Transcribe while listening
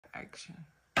action.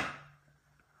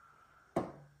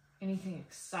 Anything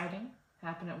exciting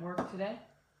happen at work today?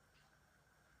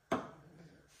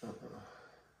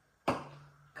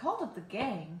 Called up the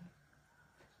gang.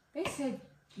 They said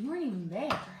you weren't even there.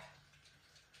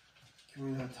 Can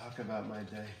we not talk about my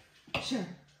day? Sure.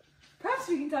 Perhaps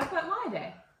we can talk about my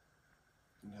day.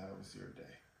 And how was your day?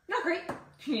 Not great.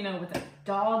 You know, with the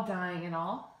dog dying and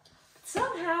all. But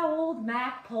somehow old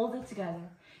Mac pulled it together.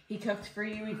 He cooked for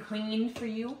you, he cleaned for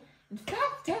you. In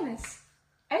fact, Dennis,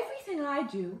 everything I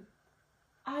do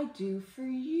for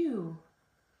you.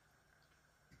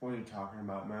 What are you talking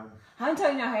about, ma'am? I'm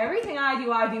telling you now, everything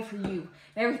I do for you.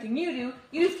 And everything you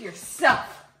do for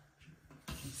yourself.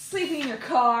 Sleeping in your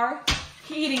car,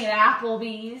 eating at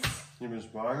Applebee's. You been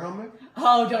spying on me?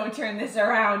 Oh, don't turn this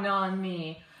around on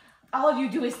me. All you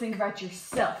do is think about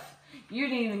yourself. You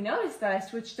didn't even notice that I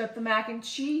switched up the mac and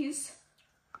cheese.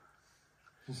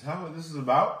 Is that what this is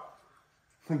about?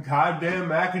 The goddamn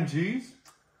mac and cheese?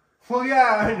 Well,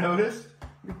 yeah, I noticed.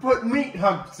 You put meat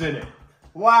hunks in it.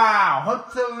 Wow,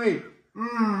 hunks of meat.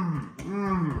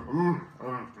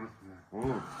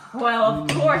 Well, of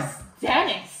course,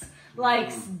 Dennis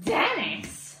likes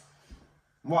Dennis.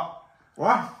 What?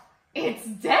 What? It's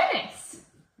Dennis.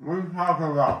 What are you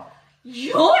talking about?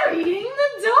 You're eating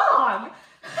the dog.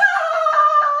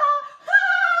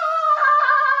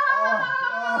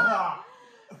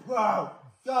 Wow,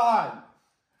 Don!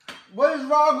 What is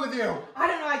wrong with you? I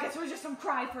don't know, I guess it was just some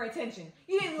cry for attention.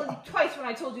 You didn't look twice when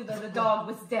I told you that the dog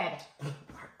was dead.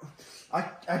 I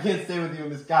can't stay with you in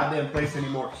this goddamn place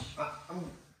anymore.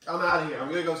 I'm out of here. I'm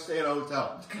gonna go stay at a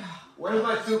hotel. Where's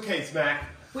my suitcase, Mac?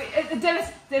 Wait,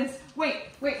 Dennis, wait.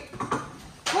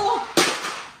 Hold on.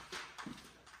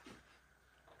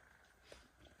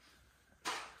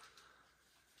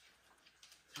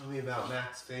 Tell me about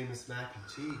Mac's famous mac and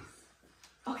cheese.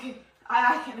 Okay,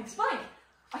 I can explain.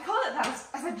 I called it that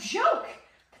as a joke,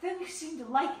 but then you seemed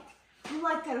to like it. You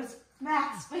liked that it was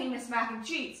Mac's famous mac and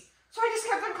cheese. So I just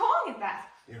kept on calling it that.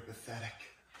 You're pathetic.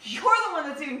 You're the one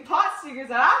that's eating pot stickers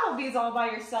at Applebee's all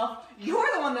by yourself. You're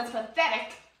the one that's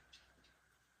pathetic.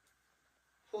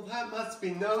 Well, that must be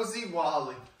Nosy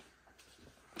Wally.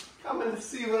 Coming to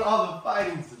see what all the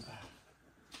fighting's about.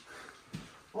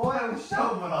 Well, why don't we show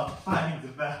him what all the fighting's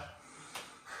about?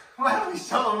 Why don't we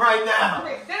show him right now?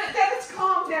 Okay, Dennis,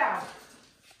 calm down.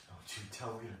 Don't you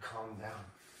tell me to calm down.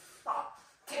 Oh,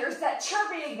 there's that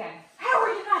chirping again. How are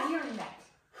you not hearing that?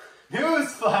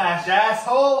 Newsflash,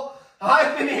 asshole!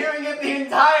 I've been hearing it the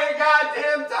entire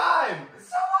goddamn time!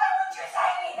 So why won't you say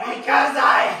anything? Because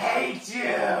I